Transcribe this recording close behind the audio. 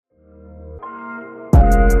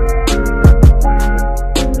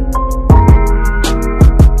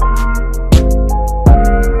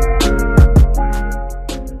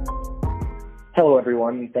Hello,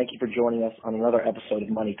 everyone. Thank you for joining us on another episode of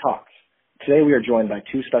Money Talks. Today, we are joined by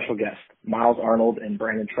two special guests, Miles Arnold and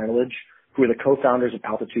Brandon Trentalange, who are the co-founders of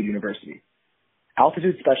Altitude University.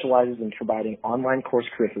 Altitude specializes in providing online course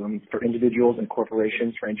curriculum for individuals and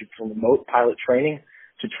corporations ranging from remote pilot training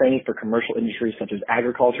to training for commercial industries such as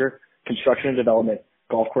agriculture, construction and development,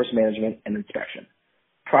 golf course management, and inspection.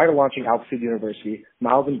 Prior to launching Altitude University,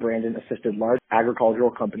 Miles and Brandon assisted large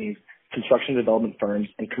agricultural companies, construction development firms,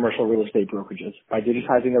 and commercial real estate brokerages by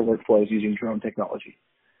digitizing their workflows using drone technology.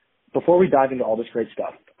 Before we dive into all this great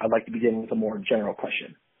stuff, I'd like to begin with a more general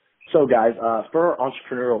question. So guys, for our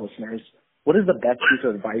entrepreneurial listeners, what is the best piece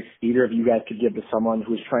of advice either of you guys could give to someone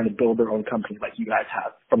who is trying to build their own company like you guys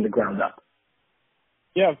have from the ground up?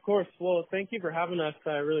 Yeah, of course. Well, thank you for having us.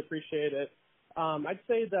 I really appreciate it. I'd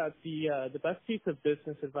say that the best piece of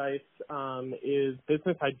business advice is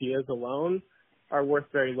business ideas alone are worth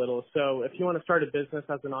very little. So if you want to start a business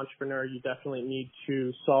as an entrepreneur, you definitely need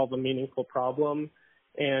to solve a meaningful problem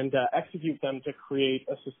and execute them to create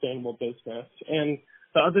a sustainable business. And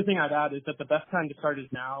the other thing I'd add is that the best time to start is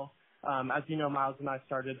now. As you know, Miles and I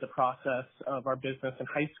started the process of our business in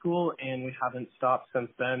high school, and we haven't stopped since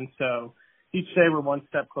then. So each day we're one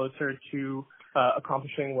step closer to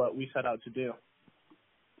accomplishing what we set out to do.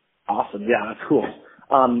 Awesome. Yeah, that's cool.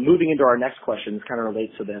 Moving into our next question, this kind of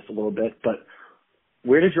relates to this a little bit, but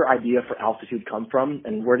where did your idea for Altitude come from,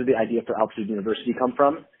 and where did the idea for Altitude University come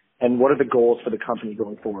from, and what are the goals for the company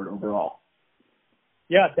going forward overall?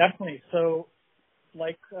 Yeah, definitely. So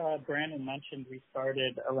like Brandon mentioned, we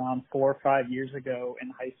started around 4 or 5 years ago in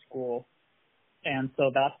high school. And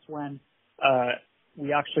so that's when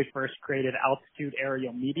we actually first created Altitude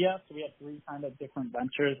Aerial Media. So we had 3 kind of different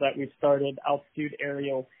ventures that we started: Altitude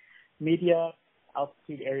Aerial Media,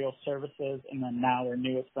 Altitude Aerial Services, and then now our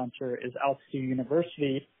newest venture is Altitude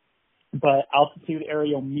University. But Altitude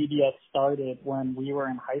Aerial Media started when we were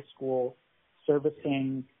in high school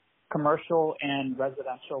servicing commercial and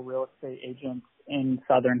residential real estate agents in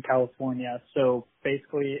Southern California. So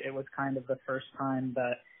basically it was kind of the first time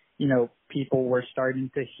that, you know, people were starting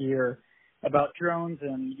to hear about drones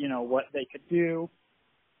and, you know, what they could do.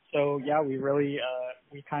 So yeah, we really,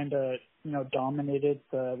 we kind of, you know,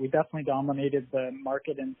 we definitely dominated the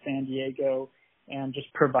market in San Diego and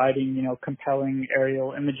just providing, you know, compelling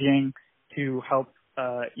aerial imaging to help,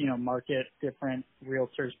 you know, market different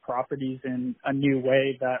realtors' properties in a new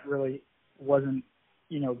way that really wasn't,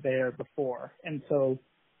 you know, there before. And so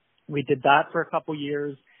we did that for a couple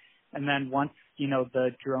years. And then once, you know, the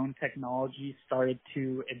drone technology started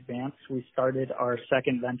to advance, we started our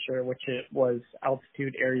second venture, which it was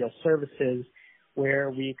Altitude Aerial Services, where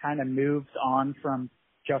we kind of moved on from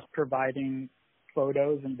just providing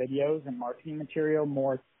photos and videos and marketing material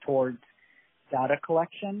more towards data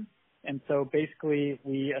collection. And so basically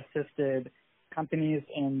we assisted companies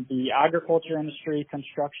in the agriculture industry,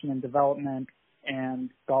 construction and development, and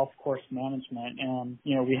golf course management. And,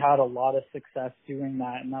 you know, we had a lot of success doing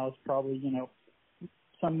that. And that was probably, you know,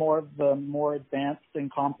 some more of the more advanced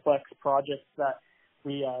and complex projects that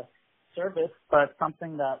we serviced. But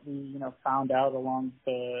something that we, you know, found out along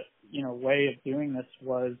the, you know, way of doing this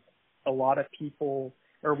was a lot of people,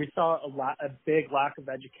 or we saw a big lack of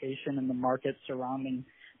education in the market surrounding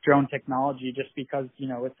drone technology, just because, you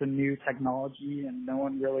know, it's a new technology and no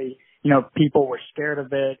one really, you know, people were scared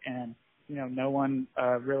of it, and, you know, no one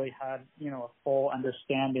really had, you know, a full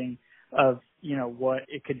understanding of, you know, what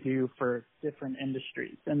it could do for different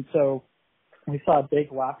industries. And so we saw a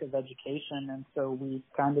big lack of education, and so we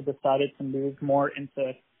kind of decided to move more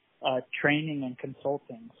into training and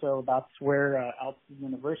consulting. So that's where Altitude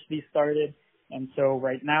University started. And so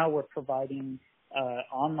right now we're providing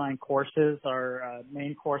online courses. Our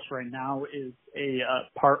main course right now is a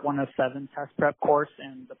Part 107 test prep course,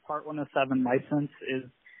 and the Part 107 license is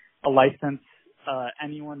a license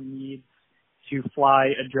anyone needs to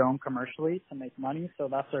fly a drone commercially to make money. So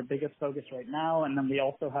that's our biggest focus right now. And then we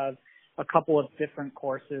also have a couple of different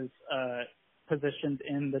courses positioned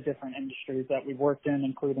in the different industries that we've worked in,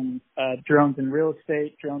 including drones in real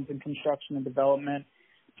estate, drones in construction and development,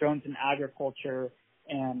 drones in agriculture,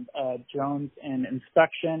 and drones in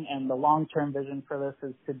inspection. And the long-term vision for this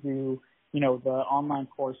is to do, you know, the online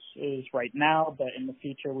courses right now, but in the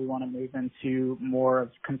future we want to move into more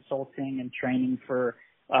of consulting and training for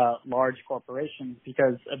large corporations,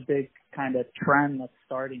 because a big kind of trend that's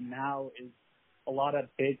starting now is a lot of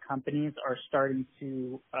big companies are starting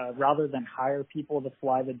to, rather than hire people to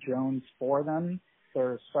fly the drones for them,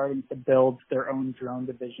 they're starting to build their own drone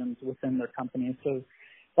divisions within their companies. So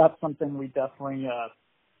that's something we definitely,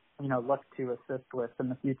 look to assist with in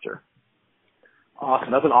the future.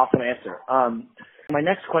 Awesome. That's an awesome answer. My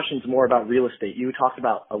next question is more about real estate. You talked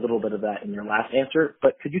about a little bit of that in your last answer,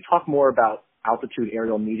 but could you talk more about Altitude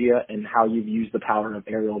Aerial Media and how you've used the power of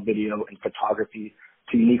aerial video and photography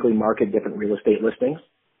to uniquely market different real estate listings?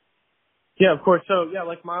 Yeah, of course. So, yeah,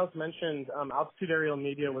 like Miles mentioned, Altitude Aerial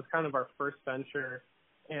Media was kind of our first venture.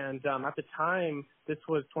 And at the time, this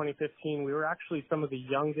was 2015, we were actually some of the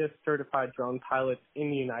youngest certified drone pilots in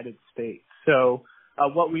the United States. So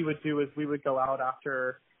what we would do is we would go out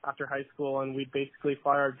after high school, and we'd basically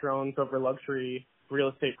fly our drones over luxury real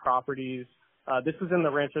estate properties. This was in the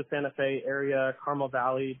Rancho Santa Fe area, Carmel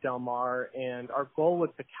Valley, Del Mar, and our goal was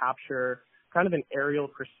to capture kind of an aerial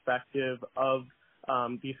perspective of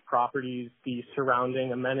these properties, the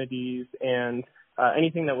surrounding amenities, and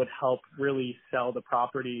anything that would help really sell the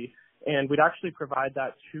property. And we'd actually provide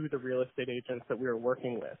that to the real estate agents that we were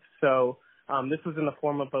working with. So this was in the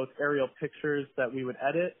form of both aerial pictures that we would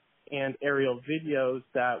edit and aerial videos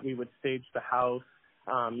that we would stage the house,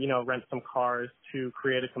 rent some cars to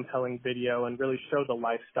create a compelling video and really show the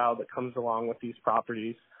lifestyle that comes along with these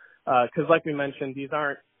properties. Because like we mentioned, these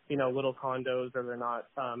aren't, little condos, or they're not,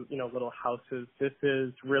 little houses. This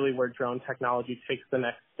is really where drone technology takes the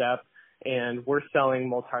next step. And we're selling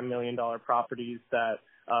multi-million-dollar properties that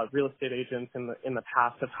real estate agents in the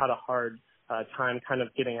past have had a hard time kind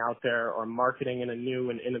of getting out there or marketing in a new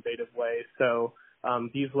and innovative way. So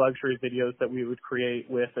these luxury videos that we would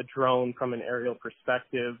create with a drone from an aerial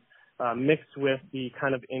perspective, mixed with the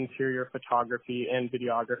kind of interior photography and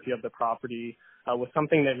videography of the property, was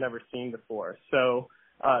something they've never seen before. So,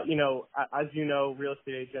 as you know, real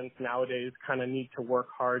estate agents nowadays kind of need to work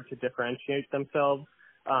hard to differentiate themselves.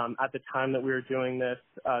 At the time that we were doing this,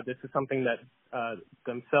 this is something that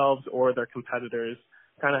themselves or their competitors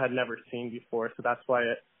kind of had never seen before. So that's why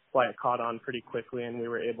it caught on pretty quickly, and we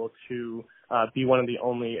were able to be one of the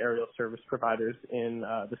only aerial service providers in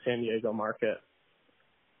the San Diego market.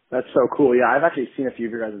 That's so cool. Yeah, I've actually seen a few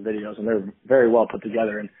of your guys' videos, and they're very well put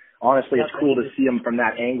together. And honestly, it's cool to see them from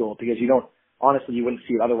that angle, because you wouldn't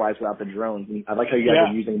see it otherwise without the drones. And I like how you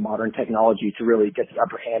guys are using modern technology to really get the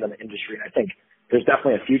upper hand on the industry. And I think there's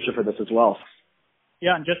definitely a future for this as well.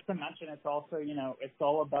 Yeah, and just to mention, it's also, it's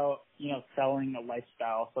all about, selling a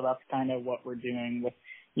lifestyle. So that's kind of what we're doing with,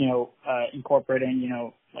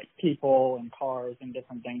 incorporating, like people and cars and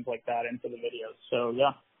different things like that into the videos. So,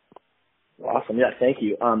 yeah. Awesome. Yeah, thank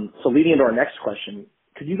you. So leading into our next question,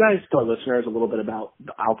 could you guys tell our listeners a little bit about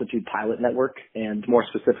the Altitude Pilot Network, and more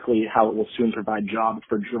specifically how it will soon provide jobs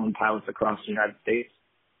for drone pilots across the United States?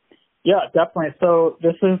 Yeah, definitely. So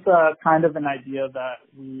this is kind of an idea that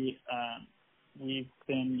we've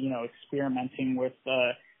been, experimenting with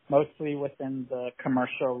mostly within the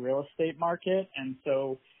commercial real estate market. And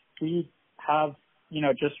so we have,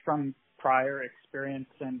 just from prior experience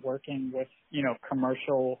and working with,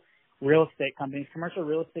 commercial real estate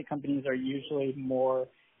companies are usually more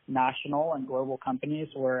national and global companies,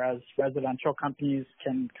 whereas residential companies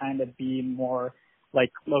can kind of be more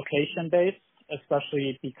like location based,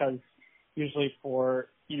 especially because usually for,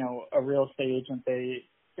 a real estate agent,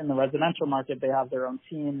 in the residential market, they have their own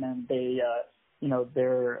team, and they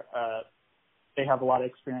have a lot of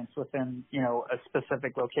experience within, a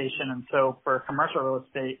specific location. And so for commercial real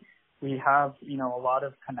estate, we have, a lot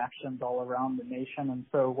of connections all around the nation. And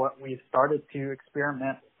so what we started to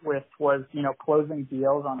experiment with was, closing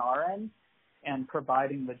deals on our end and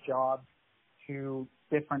providing the jobs to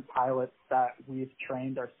different pilots that we've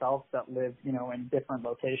trained ourselves that live, in different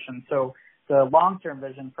locations. So the long-term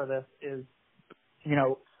vision for this is,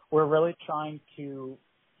 we're really trying to,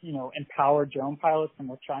 empower drone pilots, and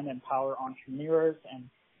we're trying to empower entrepreneurs and,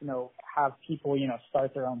 have people,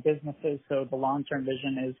 start their own businesses. So the long-term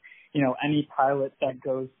vision is, any pilot that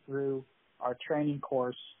goes through our training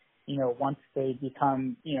course, once they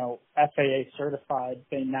become, FAA certified,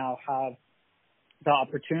 they now have the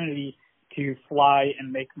opportunity to fly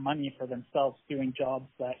and make money for themselves doing jobs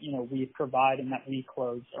that, we provide and that we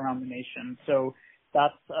close around the nation. So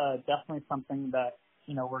that's definitely something that,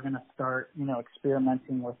 we're going to start,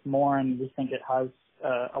 experimenting with more, and we think it has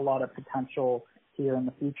a lot of potential here in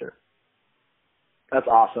the future. That's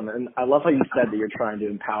awesome. And I love how you said that you're trying to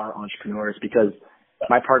empower entrepreneurs, because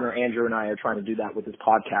my partner Andrew and I are trying to do that with this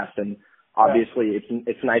podcast. And obviously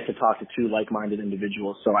it's nice to talk to two like-minded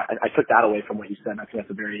individuals. So I took that away from what you said. And I think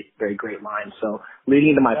that's a very, very great line. So leading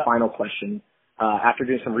into my final question, after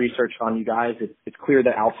doing some research on you guys, it's clear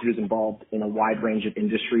that Altitude is involved in a wide range of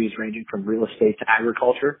industries ranging from real estate to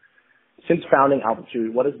agriculture. Since founding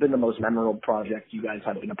Altitude, what has been the most memorable project you guys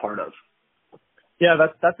have been a part of? Yeah,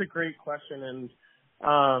 that's a great question. And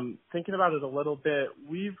Thinking about it a little bit,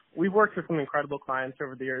 we've worked with some incredible clients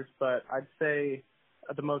over the years, but I'd say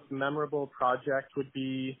the most memorable project would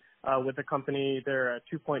be with a company. They're a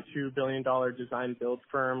 $2.2 billion design build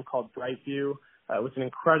firm called Brightview. It was an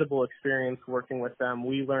incredible experience working with them.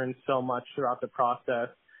 We learned so much throughout the process,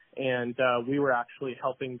 and we were actually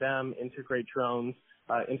helping them integrate drones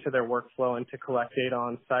into their workflow and to collect data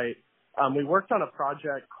on site. We worked on a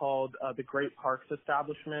project called the Great Parks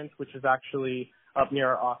Establishment, which is actually up near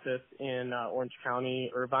our office in Orange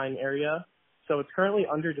County, Irvine area. So it's currently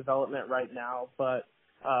under development right now, but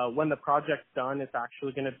when the project's done, it's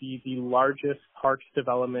actually going to be the largest parks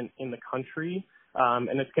development in the country,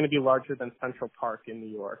 and it's going to be larger than Central Park in New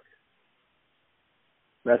York.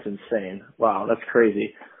 That's insane. Wow, that's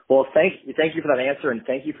crazy. Well, thank you for that answer, and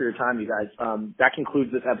thank you for your time, you guys. That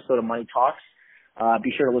concludes this episode of Money Talks.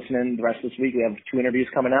 Be sure to listen in the rest of this week. We have 2 interviews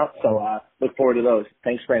coming out, so look forward to those.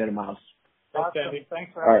 Thanks, Brandon and Miles. Awesome.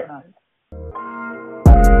 Thanks for having us.